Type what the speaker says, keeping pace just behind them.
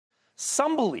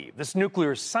Some believe this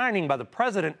nuclear signing by the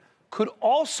president could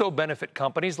also benefit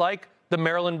companies like the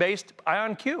Maryland-based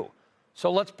IonQ.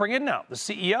 So let's bring in now the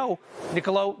CEO,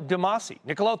 Niccolo De Masi.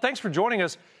 Niccolo, thanks for joining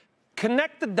us.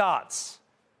 Connect the dots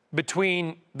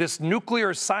between this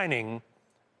nuclear signing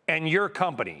and your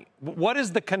company. What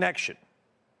is the connection?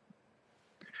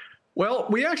 Well,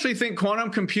 we actually think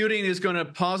quantum computing is going to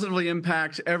positively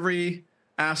impact every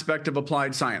aspect of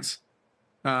applied science.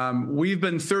 We've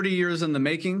been 30 years in the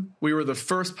making. We were the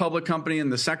first public company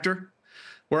in the sector.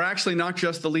 We're actually not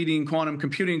just the leading quantum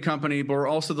computing company, but we're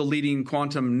also the leading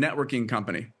quantum networking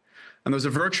company. And there's a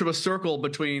virtuous circle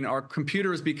between our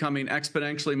computers becoming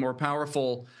exponentially more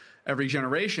powerful every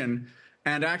generation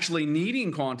and actually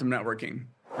needing quantum networking,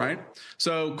 right?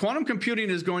 So quantum computing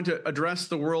is going to address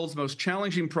the world's most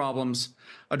challenging problems,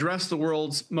 address the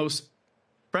world's most,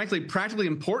 frankly, practically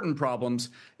important problems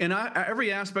in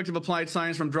every aspect of applied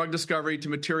science, from drug discovery to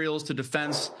materials to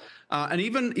defense, and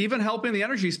even helping the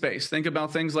energy space. Think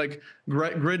about things like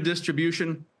grid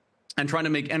distribution and trying to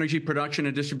make energy production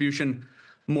and distribution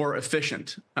more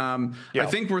efficient. I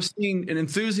think we're seeing an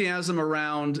enthusiasm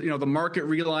around the market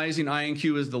realizing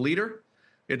IonQ is the leader.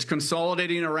 It's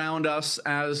consolidating around us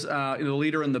as the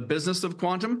leader in the business of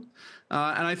quantum.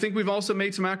 And I think we've also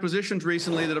made some acquisitions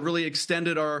recently that have really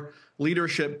extended our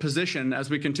leadership position as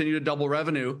we continue to double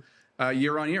revenue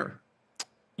year on year.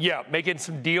 Yeah, making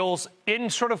some deals in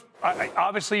sort of,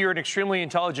 obviously you're an extremely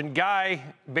intelligent guy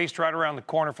based right around the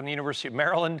corner from the University of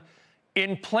Maryland.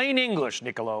 In plain English,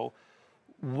 Niccolo,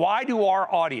 why do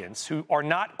our audience, who are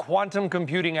not quantum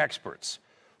computing experts,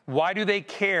 why do they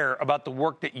care about the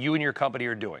work that you and your company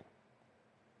are doing?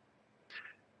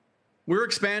 We're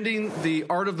expanding the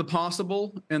art of the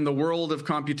possible in the world of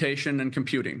computation and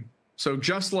computing. So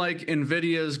just like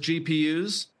NVIDIA's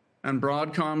GPUs and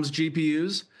Broadcom's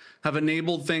GPUs have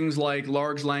enabled things like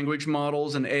large language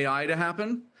models and AI to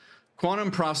happen, quantum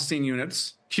processing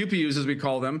units, QPUs as we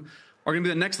call them, are going to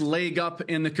be the next leg up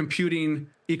in the computing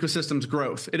ecosystem's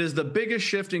growth. It is the biggest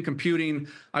shift in computing,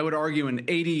 I would argue, in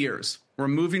 80 years. We're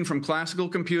moving from classical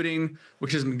computing,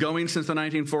 which has been going since the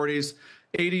 1940s.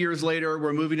 80 years later,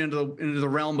 we're moving into the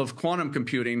realm of quantum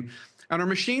computing. And our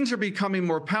machines are becoming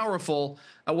more powerful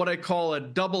at what I call a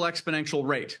double exponential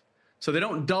rate. So they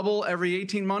don't double every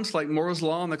 18 months like Moore's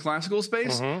law in the classical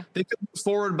space. They can move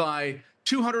forward by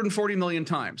 240 million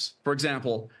times, for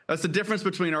example. That's the difference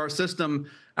between our system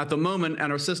at the moment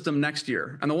and our system next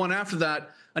year. And the one after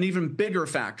that, an even bigger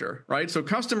factor, right? So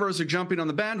customers are jumping on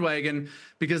the bandwagon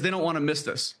because they don't want to miss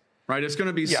this, right? It's going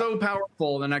to be so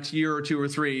powerful the next year or two or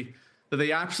three that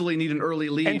they absolutely need an early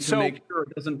lead to make sure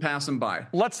it doesn't pass them by.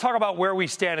 Let's talk about where we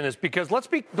stand in this, because let's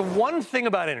be the one thing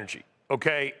about energy,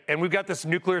 okay? And we've got this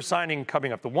nuclear signing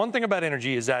coming up. The one thing about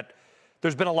energy is that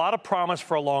there's been a lot of promise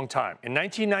for a long time. In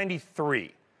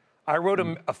 1993, I wrote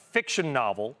a fiction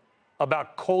novel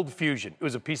about cold fusion. It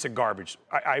was a piece of garbage.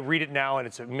 I read it now,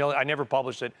 and I never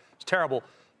published it. It's terrible.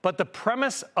 But the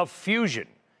premise of fusion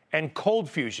and cold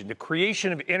fusion, the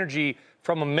creation of energy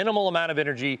from a minimal amount of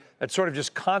energy that sort of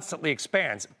just constantly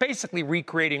expands, basically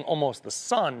recreating almost the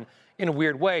sun in a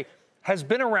weird way, has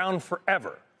been around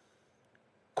forever.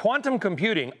 Quantum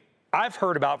computing, I've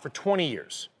heard about for 20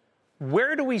 years.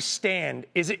 Where do we stand?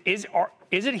 Is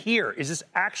it here? Is this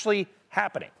actually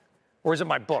happening? Or is it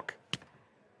my book?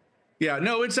 Yeah,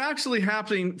 no, it's actually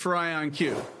happening for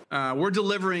IonQ. We're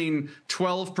delivering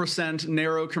 12%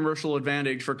 narrow commercial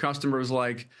advantage for customers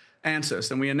like Ansys.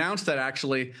 And we announced that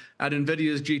actually at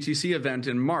NVIDIA's GTC event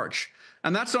in March.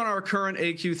 And that's on our current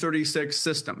AQ36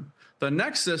 system. The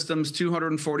next system's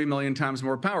 240 million times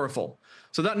more powerful.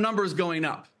 So that number is going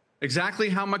up. Exactly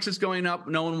how much it's going up,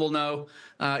 no one will know,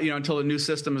 until the new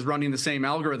system is running the same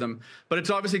algorithm. But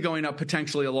it's obviously going up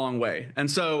potentially a long way.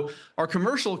 And so our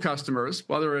commercial customers,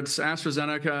 whether it's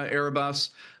AstraZeneca,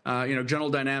 Airbus, General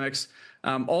Dynamics,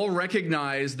 all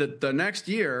recognize that the next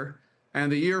year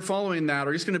and the year following that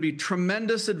are just going to be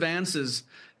tremendous advances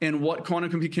in what quantum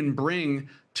computing can bring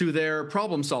to their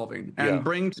problem solving and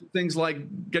bring to things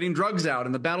like getting drugs out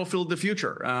in the battlefield of the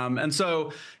future. And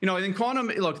so, I think quantum,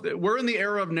 look, we're in the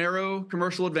era of narrow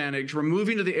commercial advantage. We're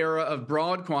moving to the era of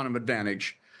broad quantum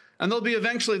advantage. And there'll be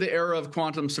eventually the era of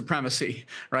quantum supremacy,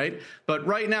 right? But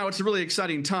right now, it's a really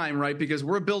exciting time, right? Because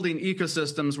we're building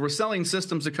ecosystems. We're selling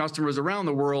systems to customers around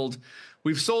the world.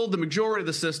 We've sold the majority of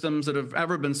the systems that have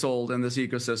ever been sold in this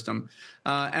ecosystem.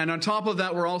 And on top of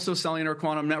that, we're also selling our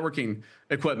quantum networking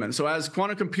equipment. So as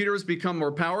quantum computers become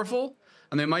more powerful,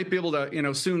 and they might be able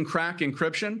to, soon crack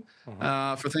encryption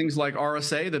for things like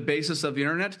RSA, the basis of the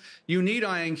internet, you need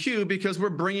IonQ because we're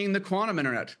bringing the quantum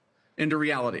internet into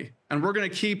reality. And we're going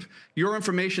to keep your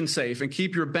information safe and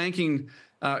keep your banking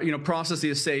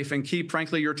processes safe and keep,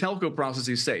 frankly, your telco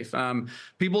processes safe.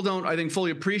 People don't, I think,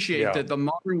 fully appreciate that the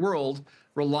modern world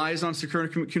relies on secure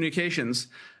communications,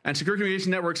 and secure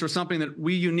communication networks are something that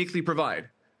we uniquely provide.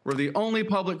 We're the only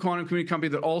public quantum computing company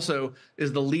that also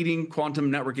is the leading quantum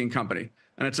networking company.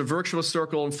 And it's a virtuous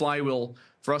circle and flywheel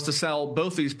for us to sell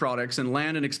both these products and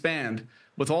land and expand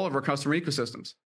with all of our customer ecosystems.